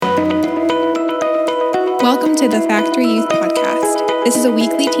Welcome to the Factory Youth Podcast. This is a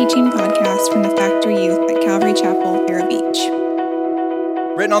weekly teaching podcast from the Factory Youth at Calvary Chapel, Vero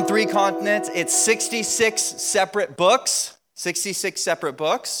Beach. Written on 3 continents, it's 66 separate books. 66 separate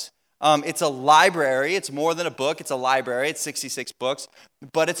books. It's a library. It's more than a book. It's a library. It's 66 books.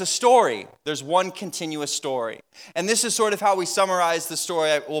 But it's a story. There's one continuous story. And this is sort of how we summarize the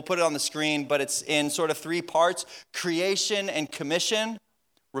story. We'll put it on the screen, but it's in sort of 3 parts: creation and commission,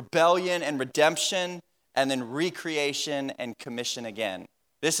 rebellion and redemption, and then recreation and commission again.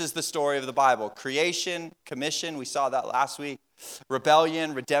 This is the story of the Bible. Creation, commission, we saw that last week.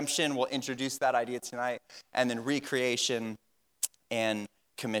 Rebellion, redemption, we'll introduce that idea tonight. And then recreation and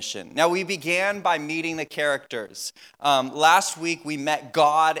commission. Now, we began by meeting the characters. Last week, we met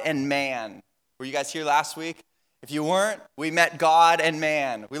God and man. Were you guys here last week? If you weren't, we met God and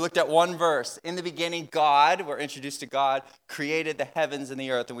man. We looked at one verse. In the beginning, God, we're introduced to God, created the heavens and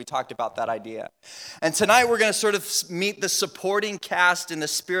the earth, and we talked about that idea. And tonight, we're going to sort of meet the supporting cast in the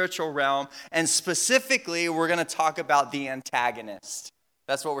spiritual realm, and specifically, we're going to talk about the antagonist.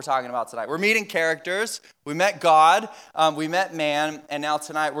 That's what we're talking about tonight. We're meeting characters. We met God, we met man, and now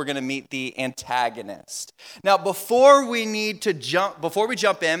tonight we're going to meet the antagonist. Now, before we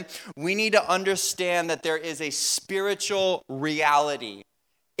jump in, we need to understand that there is a spiritual reality,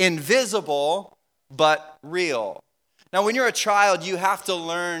 invisible but real. Now, when you're a child, you have to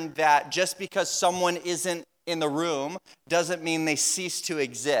learn that just because someone isn't in the room doesn't mean they cease to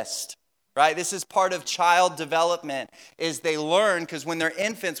exist. Right? This is part of child development, is they learn, because when they're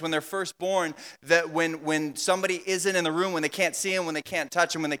infants, when they're first born, that when somebody isn't in the room, when they can't see them, when they can't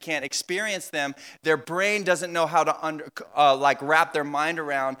touch them, when they can't experience them, their brain doesn't know how to wrap their mind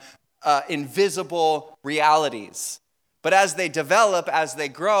around invisible realities. But as they develop, as they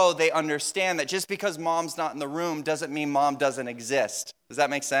grow, they understand that just because mom's not in the room doesn't mean mom doesn't exist. Does that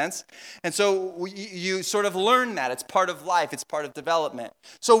make sense? And so you sort of learn that. It's part of life. It's part of development.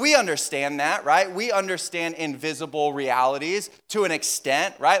 So we understand that, right? We understand invisible realities to an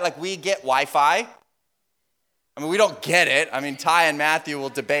extent, right? Like we get Wi-Fi. I mean, we don't get it. I mean, Ty and Matthew will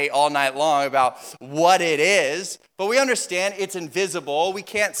debate all night long about what it is. But we understand it's invisible. We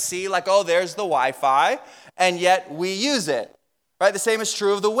can't see like, oh, there's the Wi-Fi. And yet we use it, right? The same is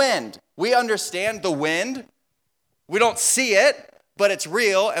true of the wind. We understand the wind. We don't see it, but it's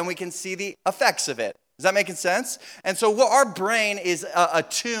real, and we can see the effects of it. Is that making sense? And so our brain is a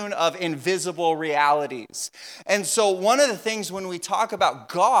tune of invisible realities. And so one of the things when we talk about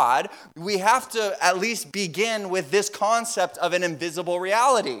God, we have to at least begin with this concept of an invisible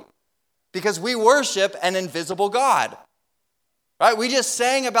reality, because we worship an invisible God. Right? We just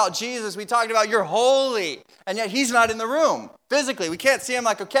sang about Jesus. We talked about you're holy, and yet he's not in the room physically. We can't see him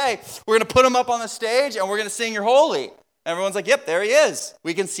like, okay, we're going to put him up on the stage and we're going to sing you're holy. Everyone's like, yep, there he is.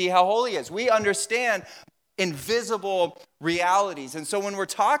 We can see how holy he is. We understand invisible realities. And so when we're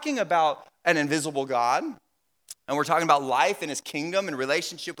talking about an invisible God, and we're talking about life and his kingdom and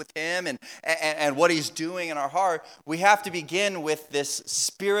relationship with him and what he's doing in our heart, we have to begin with this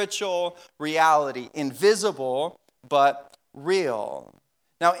spiritual reality, invisible but real.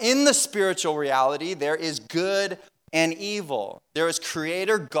 Now, in the spiritual reality, there is good and evil. There is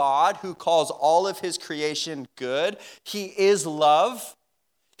Creator God who calls all of his creation good. He is love.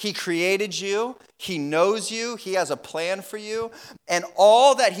 He created you. He knows you. He has a plan for you. And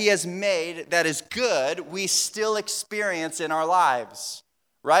all that he has made that is good, we still experience in our lives.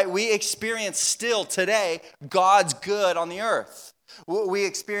 Right? We experience still today God's good on the earth. We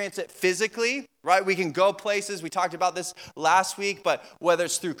experience it physically, right? We can go places. We talked about this last week, but whether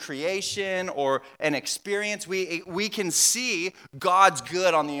it's through creation or an experience, we can see God's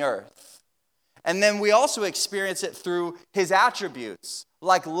good on the earth. And then we also experience it through his attributes,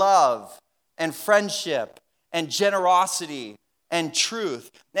 like love and friendship and generosity and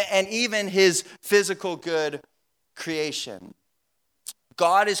truth, and even his physical good creation.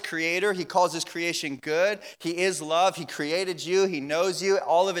 God is creator. He calls his creation good. He is love. He created you. He knows you.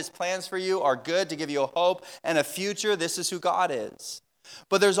 All of his plans for you are good to give you a hope and a future. This is who God is.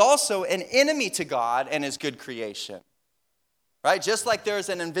 But there's also an enemy to God and his good creation. Right? Just like there's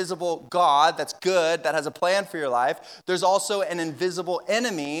an invisible God that's good, that has a plan for your life, there's also an invisible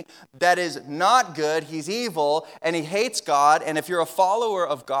enemy that is not good. He's evil and he hates God. And if you're a follower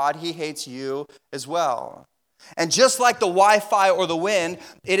of God, he hates you as well. And just like the Wi-Fi or the wind,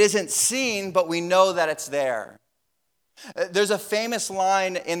 it isn't seen, but we know that it's there. There's a famous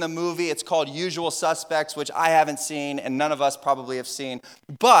line in the movie. It's called Usual Suspects, which I haven't seen, and none of us probably have seen,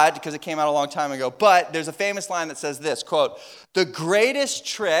 but, because it came out a long time ago, but there's a famous line that says this, quote, "The greatest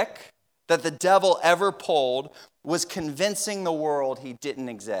trick that the devil ever pulled was convincing the world he didn't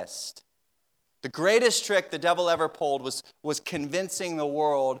exist." The greatest trick the devil ever pulled was convincing the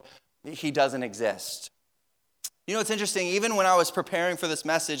world he doesn't exist. You know, it's interesting. Even when I was preparing for this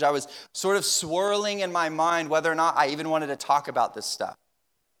message, I was sort of swirling in my mind whether or not I even wanted to talk about this stuff.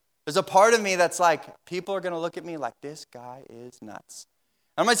 There's a part of me that's like, people are going to look at me like, this guy is nuts.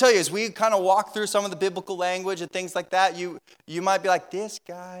 I'm going to tell you, as we kind of walk through some of the biblical language and things like that, you might be like, this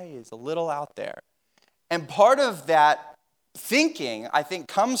guy is a little out there. And part of that thinking, I think,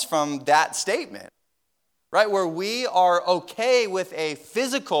 comes from that statement, right? Where we are okay with a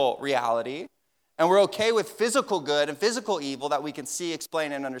physical reality, and we're okay with physical good and physical evil that we can see,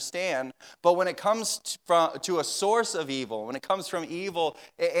 explain, and understand. But when it comes to a source of evil, when it comes from evil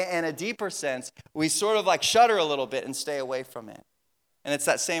in a deeper sense, we sort of like shudder a little bit and stay away from it. And it's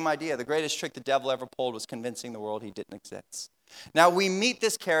that same idea. The greatest trick the devil ever pulled was convincing the world he didn't exist. Now, we meet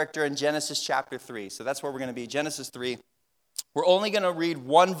this character in Genesis chapter 3. So that's where we're going to be, Genesis 3. We're only going to read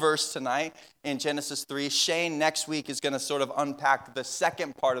one verse tonight in Genesis 3. Shane next week is going to sort of unpack the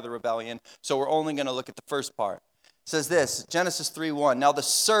second part of the rebellion. So we're only going to look at the first part. It says this, Genesis 3:1. Now the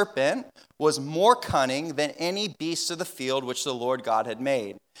serpent was more cunning than any beast of the field which the Lord God had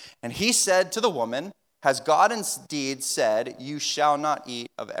made. And he said to the woman, has God indeed said, you shall not eat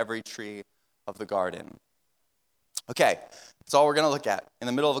of every tree of the garden? Okay, that's all we're going to look at in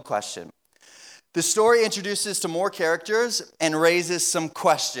the middle of a question. The story introduces to more characters and raises some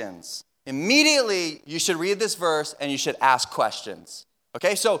questions. Immediately, you should read this verse and you should ask questions.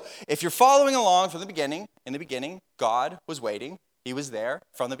 Okay, so if you're following along from the beginning, in the beginning, God was waiting. He was there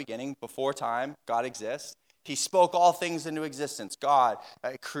from the beginning, before time, God exists. He spoke all things into existence. God,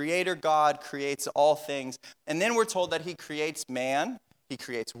 Creator God, creates all things. And then we're told that he creates man, he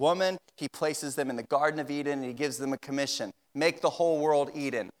creates woman, he places them in the Garden of Eden, and he gives them a commission. Make the whole world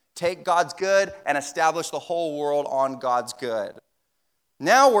Eden. Take God's good and establish the whole world on God's good.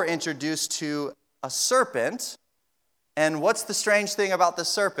 Now we're introduced to a serpent. And what's the strange thing about the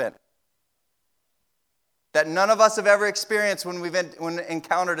serpent? That none of us have ever experienced when we've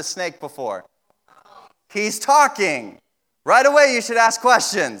encountered a snake before. He's talking. Right away you should ask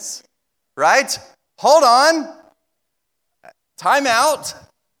questions. Right? Hold on. Time out.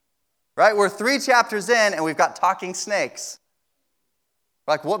 Right? We're 3 chapters in and we've got talking snakes.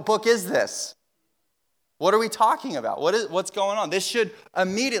 Like, what book is this? What are we talking about? What's going on? This should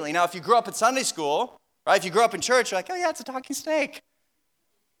immediately. Now, if you grew up in Sunday school, right? If you grew up in church, you're like, oh yeah, it's a talking snake.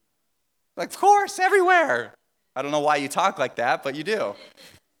 Like, of course, everywhere. I don't know why you talk like that, but you do.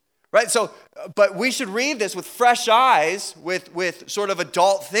 Right? So, but we should read this with fresh eyes, with sort of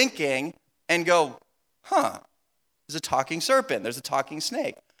adult thinking, and go, there's a talking serpent. There's a talking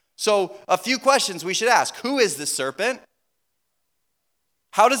snake. So, a few questions we should ask. Who is this serpent?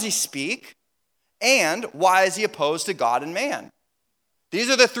 How does he speak? And why is he opposed to God and man? These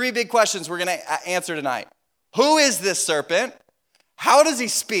are the 3 big questions we're going to answer tonight. Who is this serpent? How does he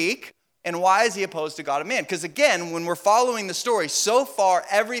speak? And why is he opposed to God and man? Because again, when we're following the story, so far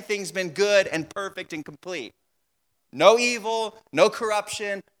everything's been good and perfect and complete. No evil, no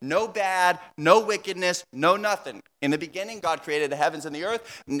corruption, no bad, no wickedness, no nothing. In the beginning, God created the heavens and the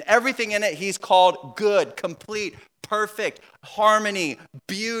earth, and everything in it he's called good, complete, perfect, harmony,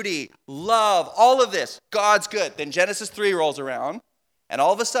 beauty, love, all of this. God's good. Then Genesis 3 rolls around, and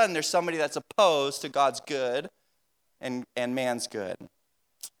all of a sudden there's somebody that's opposed to God's good and man's good.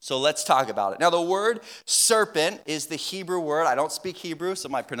 So let's talk about it. Now, the word serpent is the Hebrew word. I don't speak Hebrew, so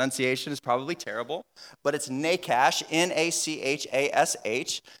my pronunciation is probably terrible. But it's nakash,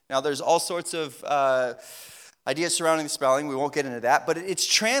 N-A-C-H-A-S-H. Now, there's all sorts of ideas surrounding the spelling. We won't get into that. But it's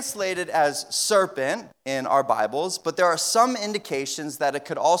translated as serpent in our Bibles. But there are some indications that it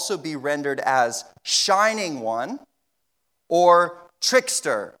could also be rendered as shining one or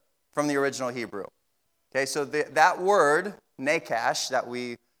trickster from the original Hebrew. Okay, so that word,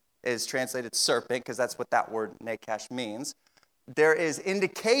 nakash, is translated serpent, because that's what that word nakash means. There is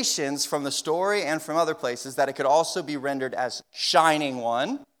indications from the story and from other places that it could also be rendered as shining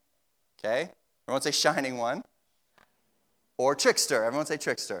one. Okay? Everyone say shining one. Or trickster. Everyone say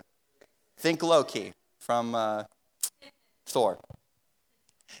trickster. Think Loki from Thor.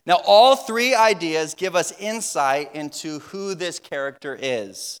 Now, all 3 ideas give us insight into who this character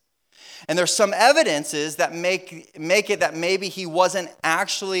is. And there's some evidences that make it that maybe he wasn't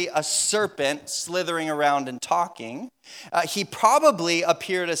actually a serpent slithering around and talking. He probably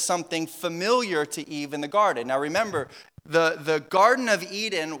appeared as something familiar to Eve in the garden. Now remember, the Garden of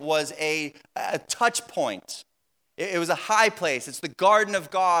Eden was a touch point. It was a high place. It's the Garden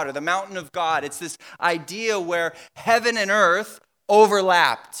of God or the Mountain of God. It's this idea where heaven and earth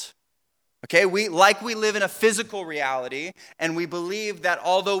overlapped. Okay, we live in a physical reality, and we believe that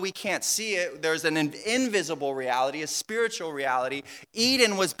although we can't see it, there's an invisible reality, a spiritual reality.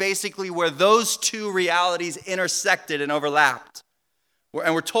 Eden was basically where those two realities intersected and overlapped.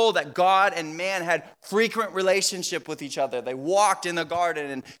 And we're told that God and man had frequent relationship with each other. They walked in the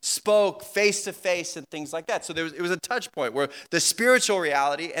garden and spoke face to face and things like that. So it was a touch point where the spiritual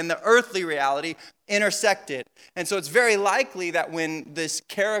reality and the earthly reality intersected. And so it's very likely that when this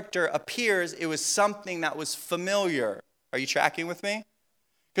character appears, it was something that was familiar. Are you tracking with me?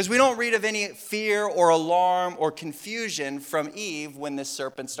 Because we don't read of any fear or alarm or confusion from Eve when this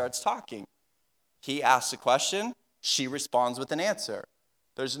serpent starts talking. He asks a question, she responds with an answer.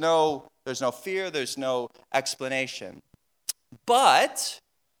 There's no fear, there's no explanation. But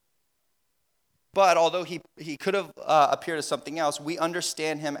although he could have appeared as something else, we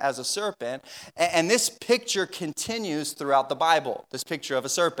understand him as a serpent. And this picture continues throughout the Bible, this picture of a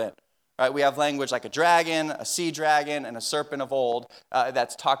serpent. Right? We have language like a dragon, a sea dragon, and a serpent of old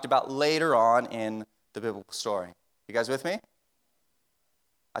that's talked about later on in the biblical story. You guys with me?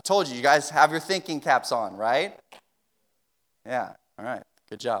 I told you guys have your thinking caps on, right? Yeah, all right.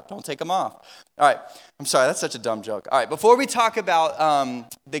 Good job. Don't take them off. All right. I'm sorry, that's such a dumb joke. All right, before we talk about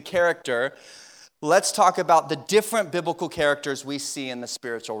the character, let's talk about the different biblical characters we see in the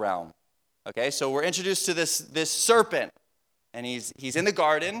spiritual realm. Okay, so we're introduced to this serpent, and he's in the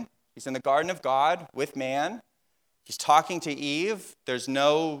garden. He's in the garden of God with man. He's talking to Eve. There's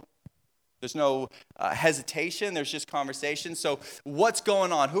no hesitation. There's just conversation. So what's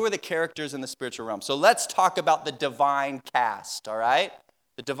going on? Who are the characters in the spiritual realm? So let's talk about the divine cast, all right?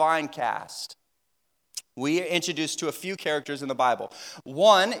 The divine cast. We are introduced to a few characters in the Bible.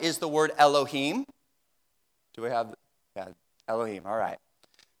 One is the word Elohim. Do we have? Yeah, Elohim. All right.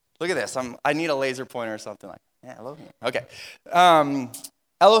 Look at this. I need a laser pointer or something like that. Yeah, Elohim. Okay.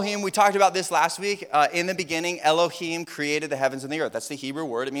 Elohim, we talked about this last week. In the beginning, Elohim created the heavens and the earth. That's the Hebrew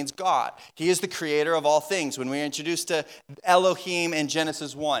word. It means God. He is the creator of all things. When we're introduced to Elohim in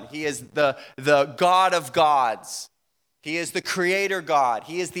Genesis 1, he is the God of gods. He is the creator God.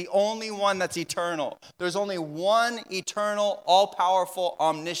 He is the only one that's eternal. There's only one eternal, all-powerful,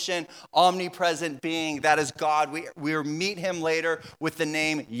 omniscient, omnipresent being. That is God. We meet him later with the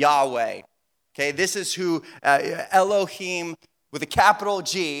name Yahweh. Okay, this is who Elohim with a capital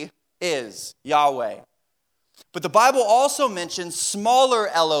G is, Yahweh. But the Bible also mentions smaller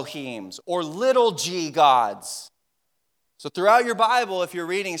Elohims or little g gods. So throughout your Bible, if you're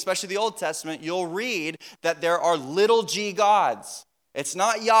reading, especially the Old Testament, you'll read that there are little g gods. It's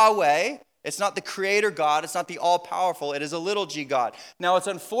not Yahweh. It's not the creator God. It's not the all-powerful. It is a little g God. Now, it's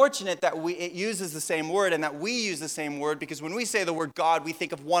unfortunate that it uses the same word and that we use the same word because when we say the word God, we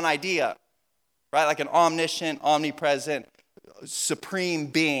think of one idea, right? Like an omniscient, omnipresent, supreme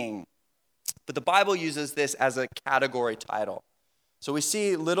being. But the Bible uses this as a category title. So we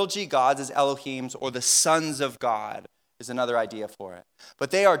see little g gods as Elohims or the sons of God is another idea for it.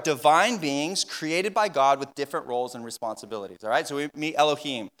 But they are divine beings created by God with different roles and responsibilities. All right, so we meet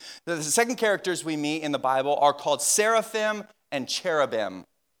Elohim. The second characters we meet in the Bible are called seraphim and cherubim.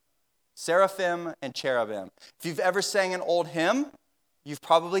 Seraphim and cherubim. If you've ever sang an old hymn, you've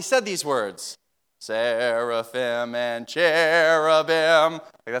probably said these words. Seraphim and cherubim. Like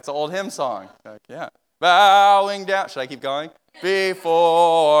that's an old hymn song. Like, yeah. Bowing down. Should I keep going?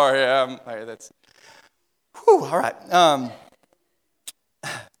 Before him. All right, that's... Whew, all right.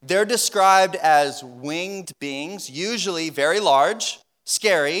 They're described as winged beings, usually very large,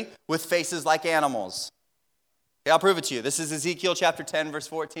 scary, with faces like animals. Okay, I'll prove it to you. This is Ezekiel chapter 10, verse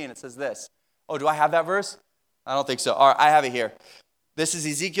 14. It says this. Oh, do I have that verse? I don't think so. All right, I have it here. This is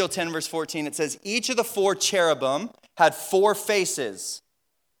Ezekiel 10, verse 14. It says, each of the four cherubim had four faces.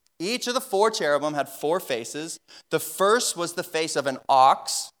 Each of the four cherubim had four faces. The first was the face of an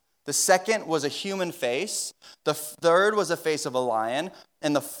ox. The second was a human face. The third was a face of a lion.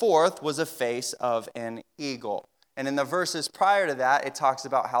 And the fourth was a face of an eagle. And in the verses prior to that, it talks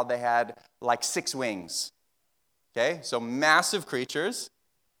about how they had like 6 wings. Okay, so massive creatures,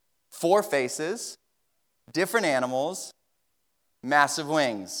 4 faces, different animals, massive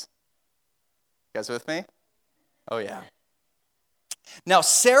wings. You guys with me? Oh, yeah. Now,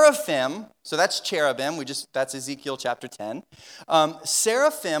 seraphim, so that's cherubim. That's Ezekiel chapter 10.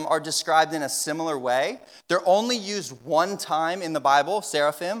 Seraphim are described in a similar way. They're only used one time in the Bible,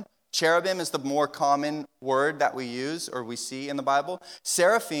 seraphim. Cherubim is the more common word that we use or we see in the Bible.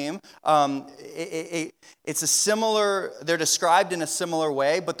 Seraphim, it's a similar, they're described in a similar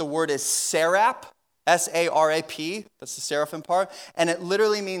way, but the word is serap, S-A-R-A-P, that's the seraphim part, and it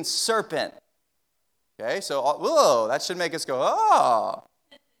literally means serpent. Okay, so, whoa, that should make us go, oh.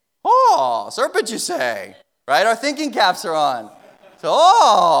 Oh, serpent, you say. Right? Our thinking caps are on.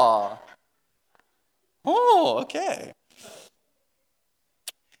 So, okay.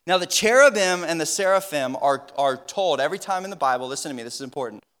 Now, the cherubim and the seraphim are told every time in the Bible, listen to me, this is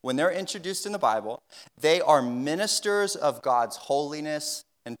important. When they're introduced in the Bible, they are ministers of God's holiness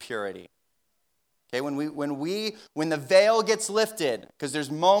and purity. Okay, when the veil gets lifted, because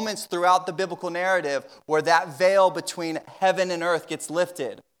there's moments throughout the biblical narrative where that veil between heaven and earth gets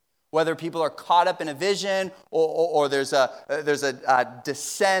lifted. Whether people are caught up in a vision or there's a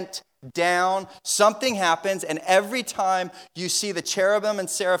descent down, something happens, and every time you see the cherubim and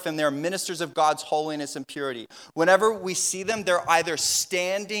seraphim, they're ministers of God's holiness and purity. Whenever we see them, they're either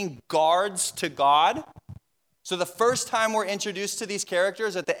standing guards to God. So the first time we're introduced to these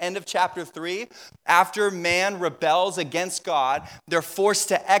characters at the end of chapter 3, after man rebels against God, they're forced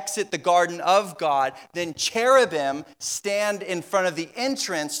to exit the garden of God. Then cherubim stand in front of the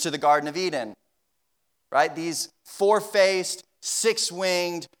entrance to the Garden of Eden. Right? These four-faced,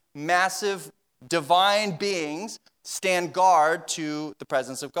 six-winged, massive, divine beings stand guard to the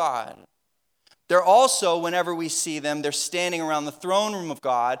presence of God. They're also, whenever we see them, they're standing around the throne room of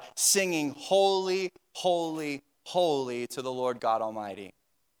God, singing, "Holy, holy, holy to the Lord God Almighty."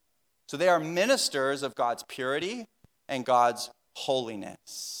 So they are ministers of God's purity and God's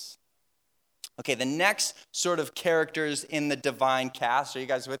holiness. Okay, the next sort of characters in the divine cast, are you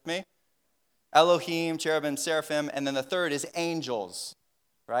guys with me? Elohim, cherubim, seraphim, and then the third is angels,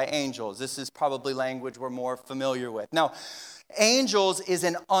 right? Angels. This is probably language we're more familiar with. Now, angels is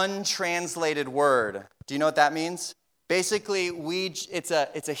an untranslated word. Do you know what that means? Basically, it's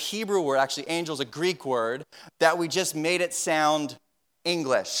a Hebrew word, actually, angel's a Greek word, that we just made it sound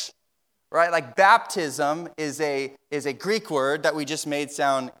English, right? Like baptism is a Greek word that we just made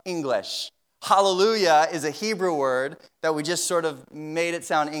sound English. Hallelujah is a Hebrew word that we just sort of made it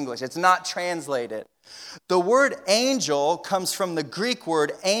sound English. It's not translated. The word angel comes from the Greek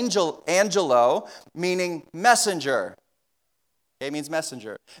word angelo, meaning messenger. Okay, it means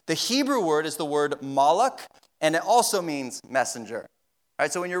messenger. The Hebrew word is the word malach, and it also means messenger. All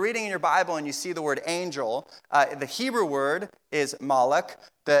right, so when you're reading in your Bible and you see the word angel, the Hebrew word is malach.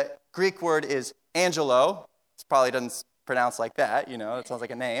 The Greek word is angelo. It probably doesn't pronounce like that, it sounds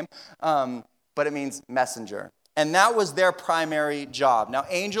like a name. But it means messenger. And that was their primary job. Now,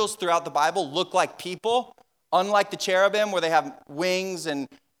 angels throughout the Bible look like people. Unlike the cherubim, where they have wings and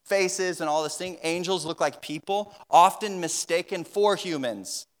faces and all this thing, angels look like people, often mistaken for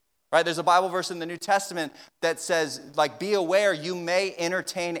humans. Right? There's a Bible verse in the New Testament that says, be aware, you may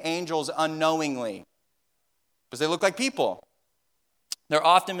entertain angels unknowingly. Because they look like people. They're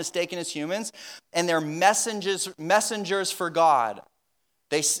often mistaken as humans, and they're messengers for God.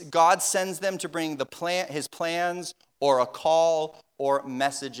 God sends them to bring his plans or a call or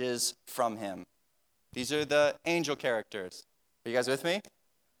messages from him. These are the angel characters. Are you guys with me?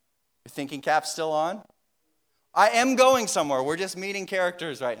 Your thinking cap's still on? I am going somewhere. We're just meeting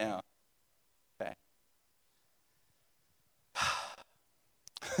characters right now. Okay.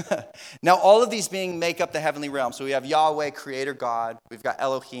 Now, all of these beings make up the heavenly realm. So we have Yahweh, creator God. We've got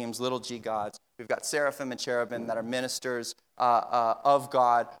Elohims, little g gods. We've got seraphim and cherubim that are ministers of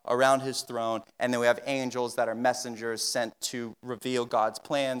God around his throne. And then we have angels that are messengers sent to reveal God's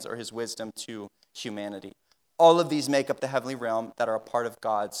plans or his wisdom to humanity. All of these make up the heavenly realm that are a part of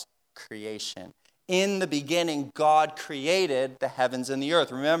God's creation. In the beginning, God created the heavens and the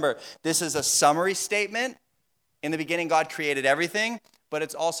earth. Remember, this is a summary statement. In the beginning, God created everything, but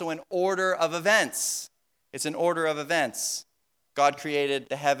it's also an order of events. It's an order of events. God created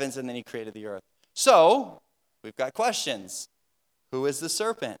the heavens and then he created the earth. So, we've got questions. Who is the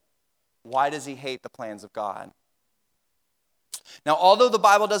serpent? Why does he hate the plans of God? Now, although the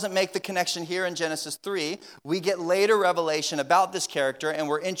Bible doesn't make the connection here in Genesis 3, we get later revelation about this character, and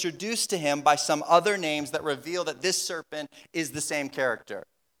we're introduced to him by some other names that reveal that this serpent is the same character.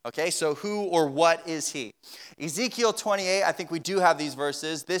 Okay, so who or what is he? Ezekiel 28, I think we do have these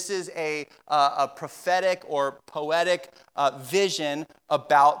verses. This is a prophetic or poetic vision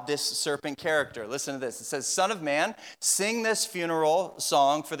about this serpent character. Listen to this. It says, "Son of man, sing this funeral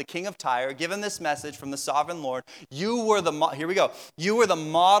song for the king of Tyre. Give him this message from the sovereign Lord. You were here we go. You were the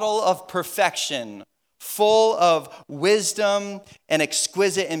model of perfection, full of wisdom and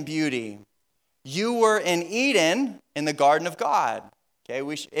exquisite in beauty. You were in Eden in the garden of God."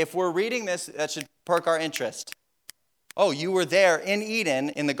 Okay, if we're reading this, that should perk our interest. Oh, you were there in Eden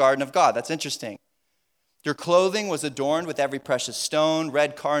in the garden of God. That's interesting. Your clothing was adorned with every precious stone,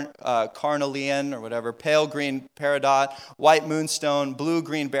 red carnelian or whatever, pale green peridot, white moonstone,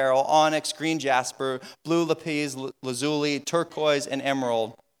 blue-green beryl, onyx, green jasper, blue lapis lazuli, turquoise, and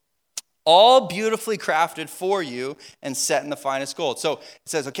emerald. all beautifully crafted for you and set in the finest gold. So it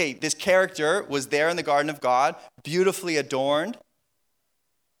says, okay, this character was there in the garden of God, beautifully adorned,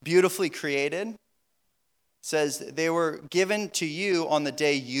 beautifully created. It says they were given to you on the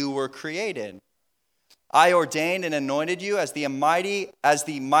day you were created. I ordained and anointed you as the mighty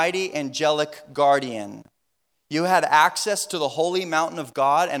angelic guardian. You had access to the holy mountain of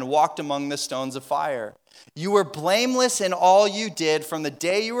God and walked among the stones of fire. You were blameless in all you did from the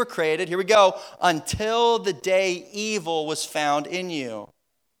day you were created, here we go, until the day evil was found in you.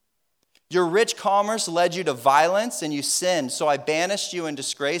 Your rich commerce led you to violence, and you sinned. So I banished you in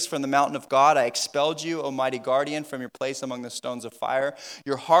disgrace from the mountain of God. I expelled you, O mighty guardian, from your place among the stones of fire.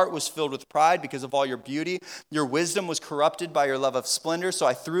 Your heart was filled with pride because of all your beauty. Your wisdom was corrupted by your love of splendor. So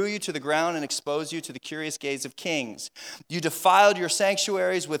I threw you to the ground and exposed you to the curious gaze of kings. You defiled your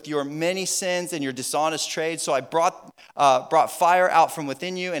sanctuaries with your many sins and your dishonest trade. So I brought fire out from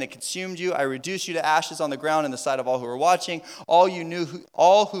within you, and it consumed you. I reduced you to ashes on the ground in the sight of all who were watching. All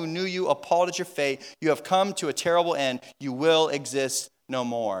who knew you appalled at your fate. You have come to a terrible end. You will exist no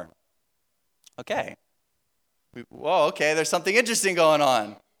more. Okay. Whoa, okay, there's something interesting going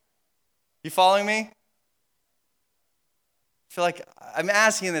on. You following me? I feel like I'm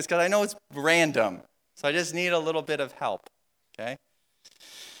asking this because I know it's random. So I just need a little bit of help. Okay?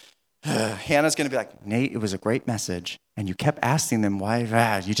 Hannah's going to be like, Nate, it was a great message. And you kept asking them why.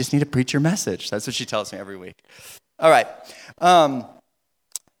 You just need to preach your message. That's what she tells me every week. All right.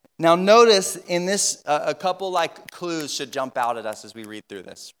 Now notice in this, a couple clues should jump out at us as we read through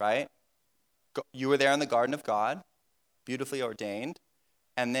this, right? You were there in the garden of God, beautifully ordained.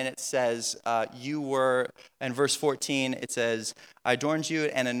 And then it says, you were, in verse 14, it says, I adorned you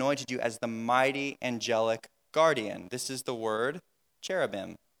and anointed you as the mighty angelic guardian. This is the word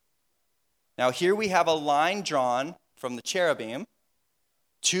cherubim. Now here we have a line drawn from the cherubim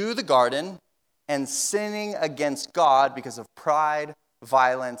to the garden and sinning against God because of pride,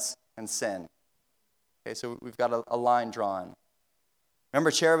 violence, and sin. Okay, so we've got a line drawn. Remember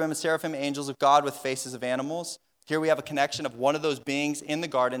cherubim and seraphim, angels of God with faces of animals? Here we have a connection of one of those beings in the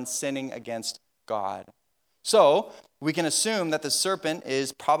garden sinning against God. So we can assume that the serpent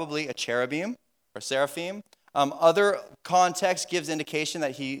is probably a cherubim or seraphim. Other context gives indication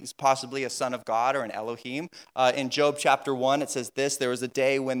that he's possibly a son of God or an Elohim. In Job chapter 1, it says this, there was a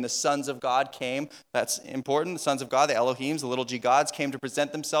day when the sons of God came. That's important. The sons of God, the Elohims, the little g gods, came to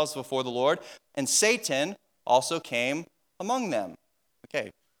present themselves before the Lord. And Satan also came among them.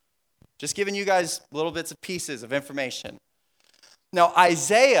 Okay, just giving you guys little bits of pieces of information. Now,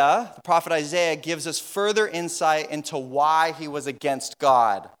 Isaiah, the prophet Isaiah, gives us further insight into why he was against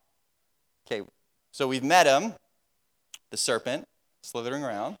God. Okay, so we've met him, the serpent, slithering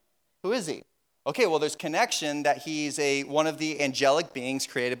around. Who is he? Okay, well, there's connection that he's one of the angelic beings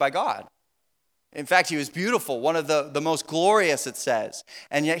created by God. In fact, he was beautiful, one of the most glorious, it says.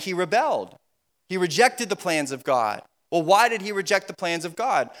 And yet he rebelled. He rejected the plans of God. Well, why did he reject the plans of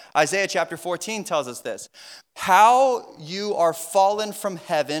God? Isaiah chapter 14 tells us this. How you are fallen from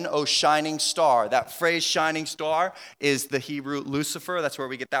heaven, O shining star. That phrase, shining star, is the Hebrew Lucifer. That's where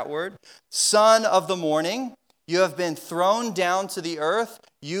we get that word. Son of the morning, you have been thrown down to the earth,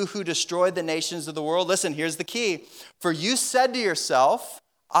 you who destroyed the nations of the world. Listen, here's the key. For you said to yourself,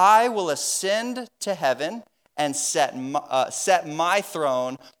 I will ascend to heaven and set my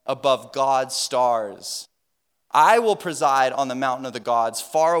throne above God's stars. I will preside on the mountain of the gods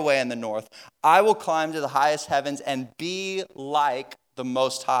far away in the north. I will climb to the highest heavens and be like the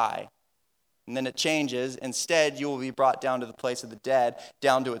Most High. And then it changes. Instead, you will be brought down to the place of the dead,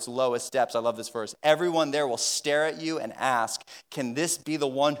 down to its lowest depths. I love this verse. Everyone there will stare at you and ask, can this be the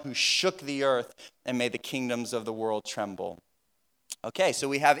one who shook the earth and made the kingdoms of the world tremble? Okay, so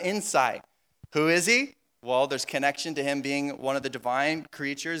we have insight. Who is he? Well, there's connection to him being one of the divine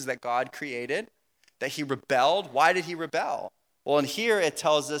creatures that God created. That he rebelled. Why did he rebel? Well, in here it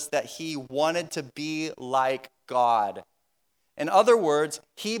tells us that he wanted to be like God. In other words,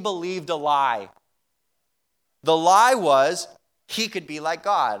 he believed a lie. The lie was he could be like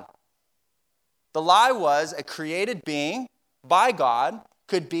God. The lie was a created being by God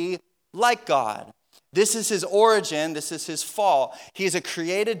could be like God. This is his origin. This is his fall. He is a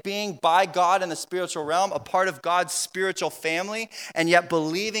created being by God in the spiritual realm, a part of God's spiritual family, and yet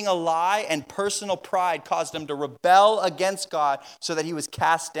believing a lie and personal pride caused him to rebel against God so that he was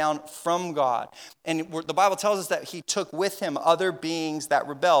cast down from God. And the Bible tells us that he took with him other beings that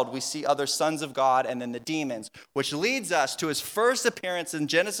rebelled. We see other sons of God and then the demons, which leads us to his first appearance in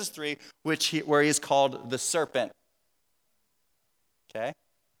Genesis 3, where he is called the serpent. Okay?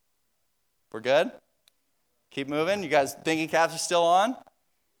 We're good? Keep moving. You guys thinking caps are still on?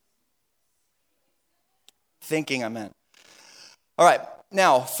 thinking I meant. All right,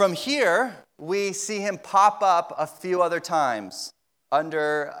 now from here, we see him pop up a few other times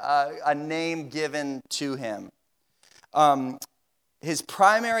under a name given to him. His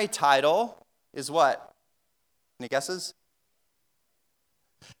primary title is what? Any guesses?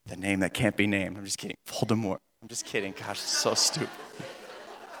 The name that can't be named. I'm just kidding. Voldemort. I'm just kidding. Gosh, it's so stupid.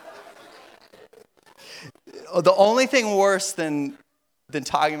 The only thing worse than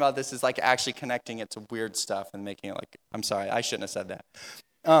talking about this is like actually connecting it to weird stuff and making it like, I'm sorry, I shouldn't have said that.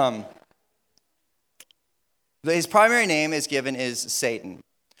 His primary name is Satan,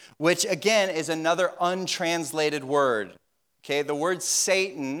 which again is another untranslated word. Okay, the word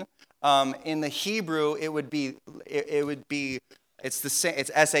Satan in the Hebrew it's the same.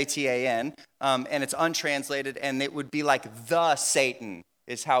 It's Satan, and it's untranslated, and it would be like the Satan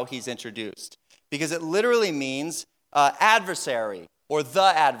is how he's introduced, because it literally means adversary or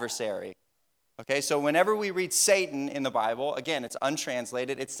the adversary. Okay, so whenever we read Satan in the Bible, again, it's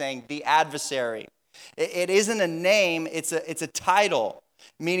untranslated. It's saying the adversary. It isn't a name. It's a title,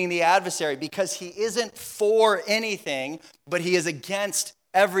 meaning the adversary, because he isn't for anything, but he is against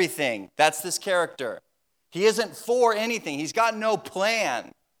everything. That's this character. He isn't for anything. He's got no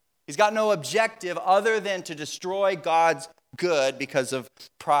plan. He's got no objective other than to destroy God's good because of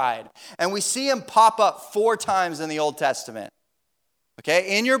pride. And we see him pop up 4 times in the Old Testament.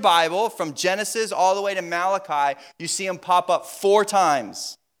 Okay, in your Bible, from Genesis all the way to Malachi, you see him pop up 4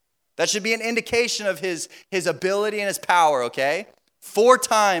 times. That should be an indication of his ability and his power, okay? 4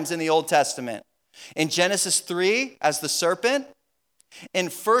 times in the Old Testament. In Genesis 3, as the serpent. In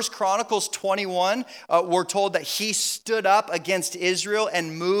 1 Chronicles 21, we're told that he stood up against Israel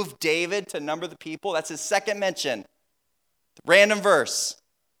and moved David to number the people. That's his second mention. Random verse.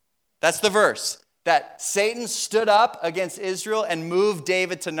 That's the verse. That Satan stood up against Israel and moved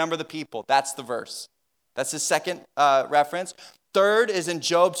David to number the people. That's the verse. That's his second reference. Third is in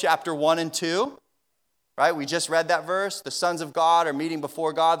Job chapter 1 and 2. Right? We just read that verse. The sons of God are meeting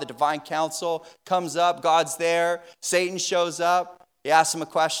before God. The divine council comes up. God's there. Satan shows up. He asks him a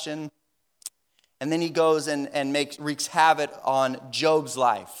question. And then he goes and wreaks havoc on Job's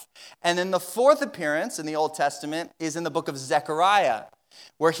life. And then the 4th appearance in the Old Testament is in the book of Zechariah,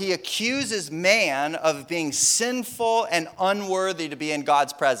 where he accuses man of being sinful and unworthy to be in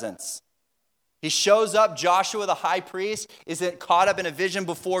God's presence. He shows up, Joshua the high priest is caught up in a vision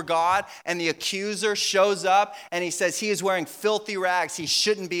before God, and the accuser shows up and he says he is wearing filthy rags, he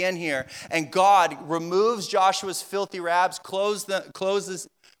shouldn't be in here. And God removes Joshua's filthy rags, clothes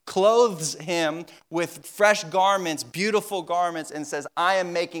him with fresh garments, beautiful garments, and says, I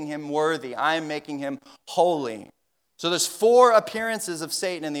am making him worthy, I am making him holy. So there's 4 appearances of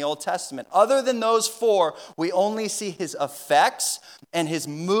Satan in the Old Testament. Other than those 4, we only see his effects and his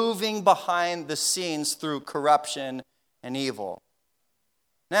moving behind the scenes through corruption and evil.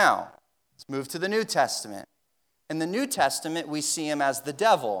 Now, let's move to the New Testament. In the New Testament, we see him as the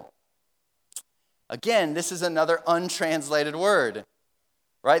devil. Again, this is another untranslated word,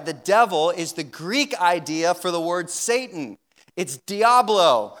 right? The devil is the Greek idea for the word Satan. It's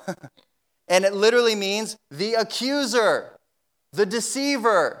diablo. And it literally means the accuser, the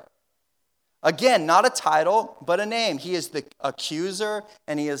deceiver. Again, not a title, but a name. He is the accuser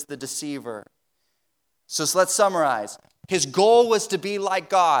and he is the deceiver. So let's summarize. His goal was to be like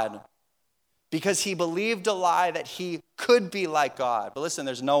God because he believed a lie that he could be like God. But listen,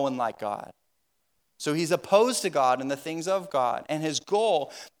 there's no one like God. So he's opposed to God and the things of God. And his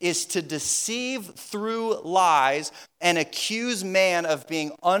goal is to deceive through lies and accuse man of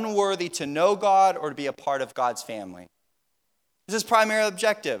being unworthy to know God or to be a part of God's family. This is his primary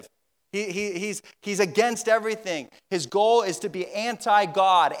objective. He's against everything. His goal is to be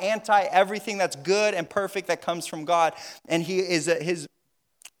anti-God, anti-everything that's good and perfect that comes from God. And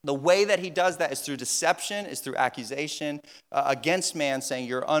the way that he does that is through deception, is through accusation against man, saying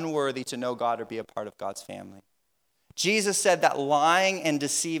you're unworthy to know God or be a part of God's family. Jesus said that lying and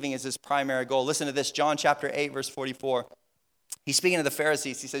deceiving is his primary goal. Listen to this, John chapter 8, verse 44. He's speaking to the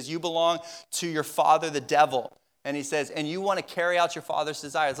Pharisees. He says, you belong to your father, the devil. And he says, and you want to carry out your father's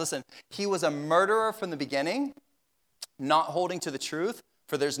desires. Listen, he was a murderer from the beginning, not holding to the truth,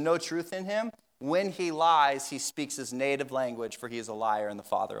 for there's no truth in him. When he lies, he speaks his native language, for he is a liar and the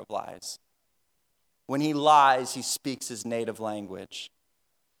father of lies. When he lies, he speaks his native language.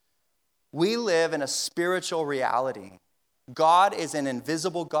 We live in a spiritual reality. God is an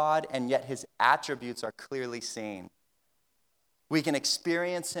invisible God, and yet his attributes are clearly seen. We can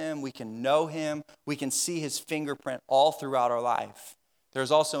experience him, we can know him, we can see his fingerprint all throughout our life.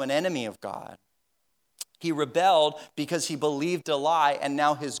 There's also an enemy of God. He rebelled because he believed a lie, and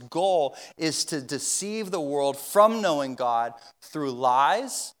now his goal is to deceive the world from knowing God through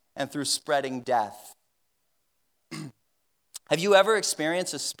lies and through spreading death. Have you ever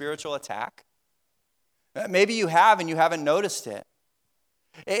experienced a spiritual attack? Maybe you have and you haven't noticed it.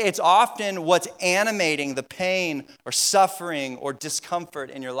 It's often what's animating the pain or suffering or discomfort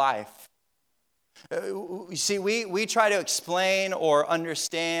in your life. You see, we try to explain or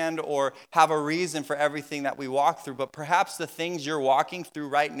understand or have a reason for everything that we walk through, but perhaps the things you're walking through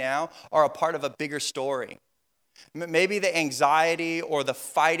right now are a part of a bigger story. Maybe the anxiety or the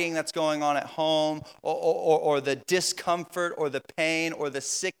fighting that's going on at home or the discomfort or the pain or the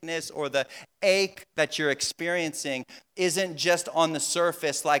sickness or the ache that you're experiencing isn't just on the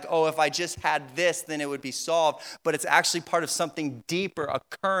surface like, oh, if I just had this, then it would be solved. But it's actually part of something deeper, a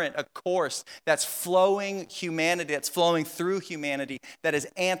current, a course that's flowing humanity, that's flowing through humanity that is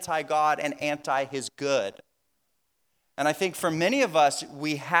anti-God and anti-his good. And I think for many of us,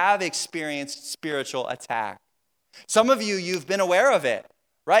 we have experienced spiritual attack. Some of you, you've been aware of it,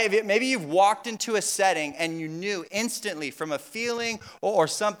 right? Maybe you've walked into a setting and you knew instantly from a feeling or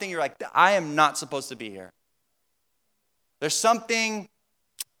something, you're like, I am not supposed to be here. There's something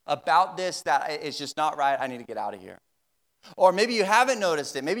about this that is just not right. I need to get out of here. Or maybe you haven't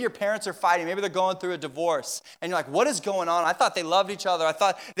noticed it. Maybe your parents are fighting. Maybe they're going through a divorce. And you're like, what is going on? I thought they loved each other. I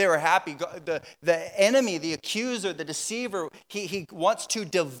thought they were happy. The enemy, the accuser, the deceiver, he wants to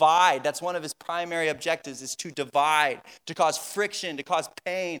divide. That's one of his primary objectives, is to divide, to cause friction, to cause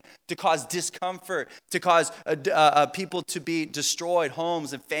pain, to cause discomfort, to cause people to be destroyed,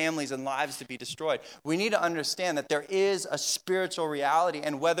 homes and families and lives to be destroyed. We need to understand that there is a spiritual reality,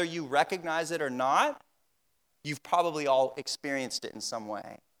 and whether you recognize it or not, you've probably all experienced it in some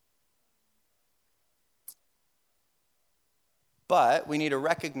way. But we need to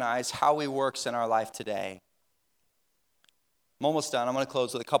recognize how he works in our life today. I'm almost done. I'm going to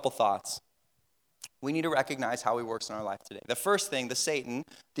close with a couple thoughts. We need to recognize how he works in our life today. The first thing, the Satan,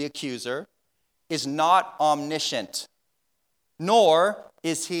 the accuser, is not omniscient, nor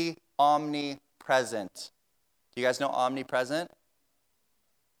is he omnipresent. Do you guys know omnipresent?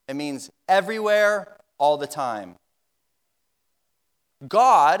 It means everywhere, all the time.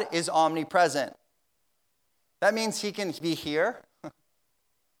 God is omnipresent. That means he can be here.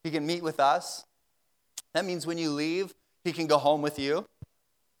 He can meet with us. That means when you leave, he can go home with you.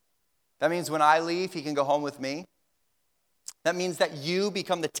 That means when I leave, he can go home with me. That means that you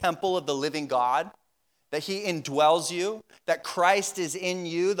become the temple of the living God, that he indwells you, that Christ is in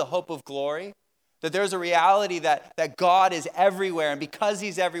you, the hope of glory. That there's a reality that God is everywhere, and because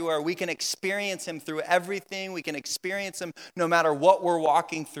he's everywhere, we can experience him through everything. We can experience him no matter what we're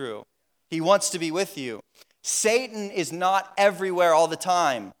walking through. He wants to be with you. Satan is not everywhere all the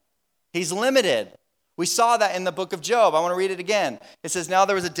time. He's limited. We saw that in the book of Job. I want to read it again. It says, now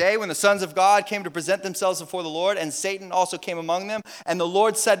there was a day when the sons of God came to present themselves before the Lord, and Satan also came among them. And the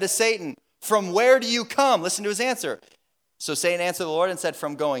Lord said to Satan, from where do you come? Listen to his answer. So Satan answered the Lord and said,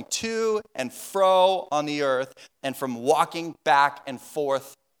 from going to and fro on the earth, and from walking back and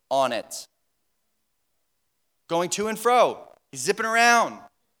forth on it. Going to and fro. He's zipping around.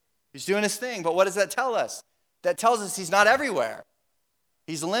 He's doing his thing. But what does that tell us? That tells us he's not everywhere.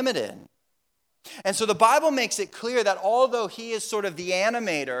 He's limited. And so the Bible makes it clear that although he is sort of the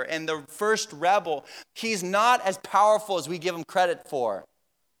animator and the first rebel, he's not as powerful as we give him credit for.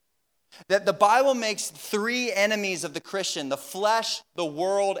 That the Bible makes three enemies of the Christian: the flesh, the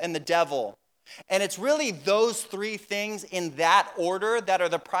world, and the devil. And it's really those three things in that order that are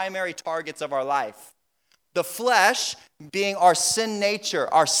the primary targets of our life. The flesh being our sin nature,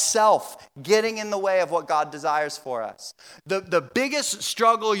 our self, getting in the way of what God desires for us. The biggest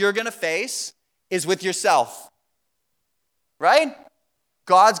struggle you're going to face is with yourself, right?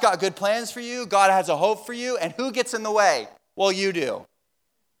 God's got good plans for you. God has a hope for you. And who gets in the way? Well, you do.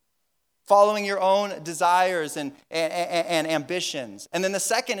 Following your own desires and ambitions. And then the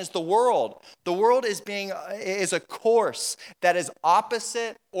second is the world. The world is a course that is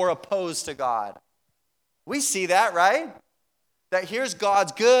opposite or opposed to God. We see that, right? That here's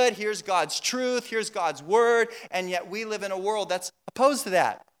God's good, here's God's truth, here's God's word, and yet we live in a world that's opposed to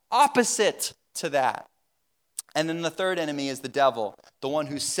that, opposite to that. And then the third enemy is the devil, the one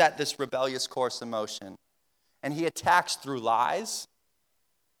who set this rebellious course in motion. And he attacks through lies,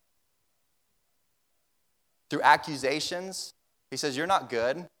 through accusations. He says, you're not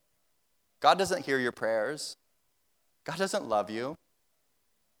good. God doesn't hear your prayers. God doesn't love you.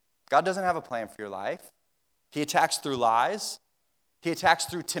 God doesn't have a plan for your life. He attacks through lies. He attacks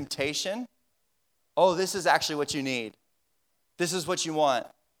through temptation. Oh, this is actually what you need. This is what you want.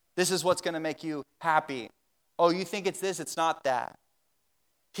 This is what's going to make you happy. Oh, you think it's this? It's not that.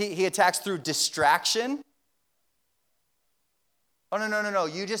 He attacks through distraction. Oh, no.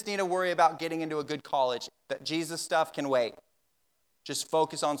 You just need to worry about getting into a good college. That Jesus stuff can wait. Just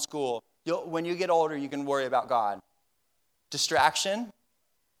focus on school. When you get older, you can worry about God. Distraction,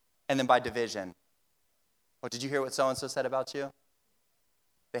 and then by division. Oh, did you hear what so-and-so said about you?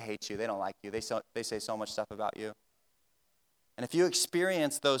 They hate you. They don't like you. They say so much stuff about you. And if you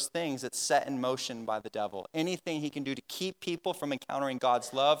experience those things, it's set in motion by the devil. Anything he can do to keep people from encountering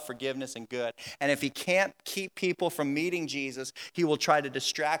God's love, forgiveness, and good. And if he can't keep people from meeting Jesus, he will try to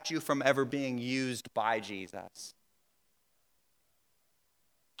distract you from ever being used by Jesus.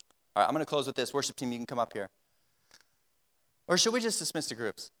 All right, I'm going to close with this. Worship team, you can come up here. Or should we just dismiss the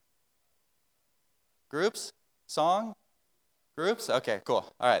groups? Groups? Song? Groups? Okay,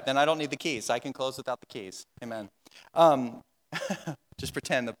 cool. All right, then I don't need the keys. I can close without the keys. Amen. Just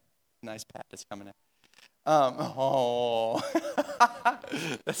pretend the nice pat is coming in.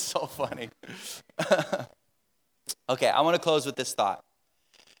 That's so funny. Okay, I want to close with this thought.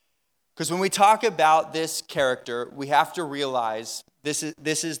 Because when we talk about this character, we have to realize this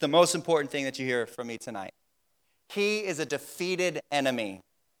is the most important thing that you hear from me tonight. He is a defeated enemy.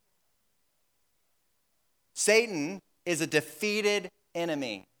 Satan is a defeated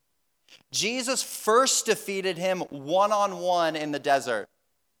enemy. Jesus first defeated him one-on-one in the desert.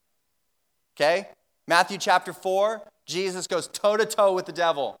 Okay? Matthew chapter 4, Jesus goes toe-to-toe with the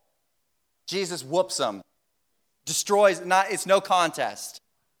devil. Jesus whoops him. Destroys, it's no contest.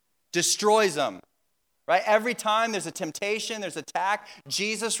 Destroys him. Right? Every time there's a temptation, there's attack,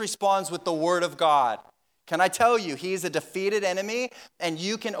 Jesus responds with the word of God. Can I tell you, he's a defeated enemy, and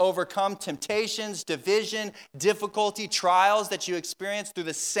you can overcome temptations, division, difficulty, trials that you experience through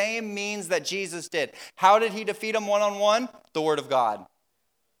the same means that Jesus did. How did he defeat him one-on-one? The word of God.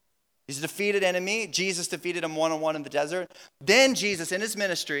 He's a defeated enemy. Jesus defeated him one-on-one in the desert. Then Jesus, in his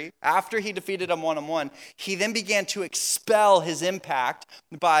ministry, after he defeated him one-on-one, he then began to expel his impact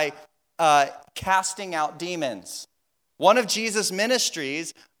by casting out demons. One of Jesus'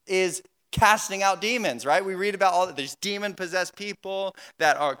 ministries is casting out demons, right? We read about all that. There's demon-possessed people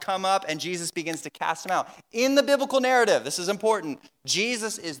that come up, and Jesus begins to cast them out. In the biblical narrative, this is important,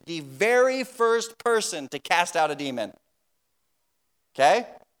 Jesus is the very first person to cast out a demon. Okay?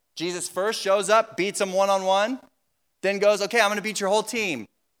 Jesus first shows up, beats them one-on-one, then goes, okay, I'm going to beat your whole team.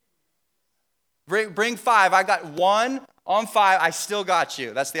 Bring 5. I got 1 on 5. I still got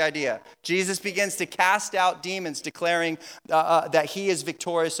you. That's the idea. Jesus begins to cast out demons, declaring that he is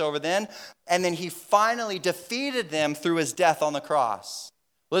victorious over them. And then he finally defeated them through his death on the cross.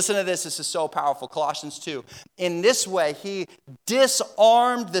 Listen to this. This is so powerful. Colossians 2. In this way, he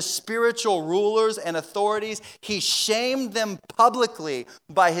disarmed the spiritual rulers and authorities. He shamed them publicly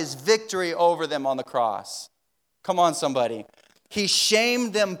by his victory over them on the cross. Come on, somebody. He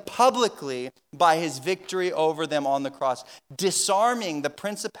shamed them publicly by his victory over them on the cross, disarming the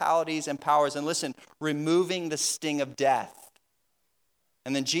principalities and powers, and listen, removing the sting of death.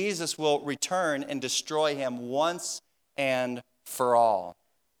 And then Jesus will return and destroy him once and for all.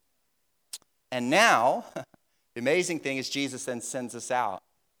 And now, the amazing thing is Jesus then sends us out.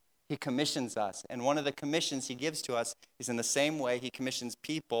 He commissions us. And one of the commissions he gives to us is in the same way he commissions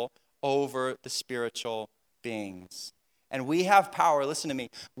people over the spiritual beings. And we have power, listen to me,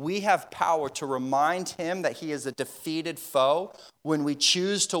 we have power to remind him that he is a defeated foe when we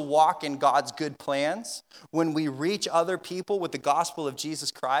choose to walk in God's good plans, when we reach other people with the gospel of Jesus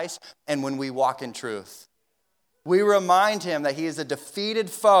Christ, and when we walk in truth. We remind him that he is a defeated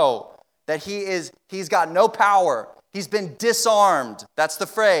foe, that he's got no power. He's been disarmed. That's the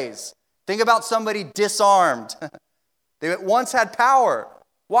phrase. Think about somebody disarmed. They once had power.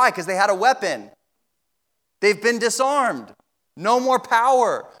 Why? Because they had a weapon. They've been disarmed. No more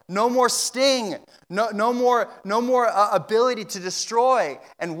power. No more sting. No more ability to destroy.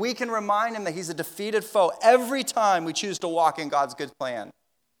 And we can remind him that he's a defeated foe every time we choose to walk in God's good plan.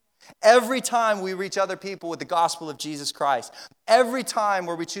 Every time we reach other people with the gospel of Jesus Christ. Every time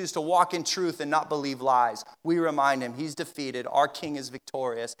where we choose to walk in truth and not believe lies. We remind him he's defeated. Our King is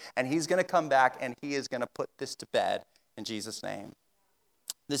victorious. And he's going to come back and he is going to put this to bed in Jesus' name.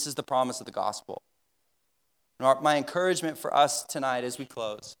 This is the promise of the gospel. My encouragement for us tonight as we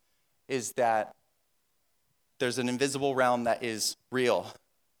close is that there's an invisible realm that is real.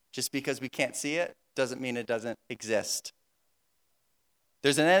 Just because we can't see it doesn't mean it doesn't exist.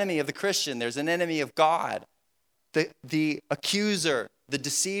 There's an enemy of the Christian. There's an enemy of God. The accuser, the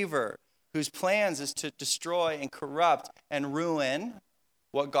deceiver, whose plans is to destroy and corrupt and ruin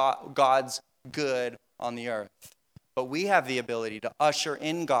what God's good on the earth. But we have the ability to usher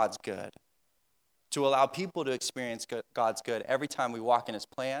in God's good, to allow people to experience God's good every time we walk in his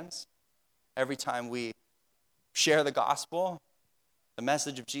plans, every time we share the gospel, the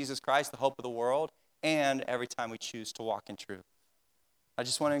message of Jesus Christ, the hope of the world, and every time we choose to walk in truth. I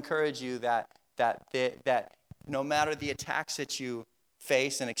just want to encourage you that no matter the attacks that you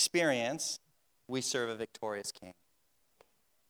face and experience, we serve a victorious King.